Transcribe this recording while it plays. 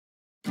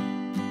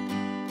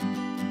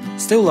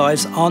Still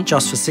lifes aren't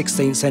just for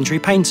 16th century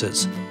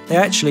painters. They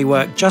actually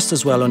work just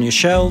as well on your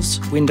shelves,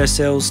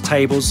 windowsills,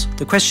 tables.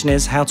 The question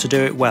is how to do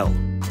it well.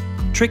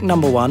 Trick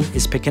number 1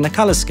 is picking a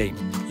colour scheme.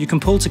 You can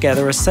pull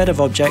together a set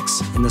of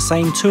objects in the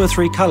same 2 or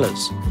 3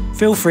 colours.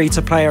 Feel free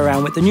to play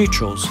around with the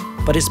neutrals,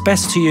 but it's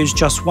best to use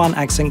just one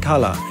accent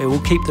colour. It will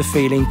keep the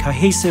feeling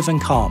cohesive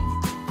and calm.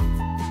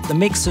 The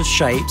mix of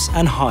shapes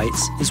and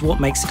heights is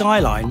what makes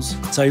skylines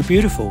so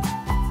beautiful.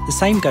 The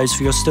same goes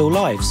for your still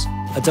lifes.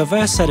 A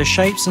diverse set of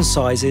shapes and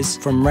sizes,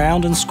 from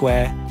round and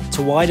square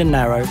to wide and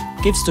narrow,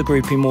 gives the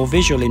grouping more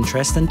visual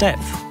interest and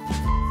depth.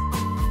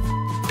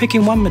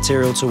 Picking one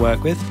material to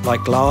work with,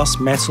 like glass,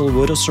 metal,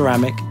 wood or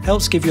ceramic,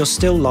 helps give your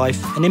still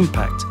life an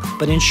impact,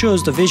 but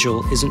ensures the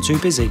visual isn't too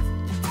busy.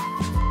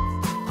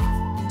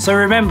 So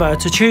remember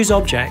to choose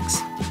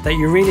objects that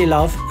you really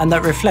love and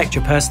that reflect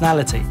your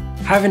personality.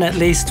 Having at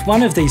least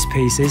one of these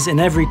pieces in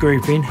every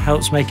grouping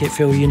helps make it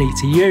feel unique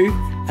to you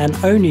and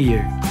only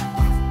you.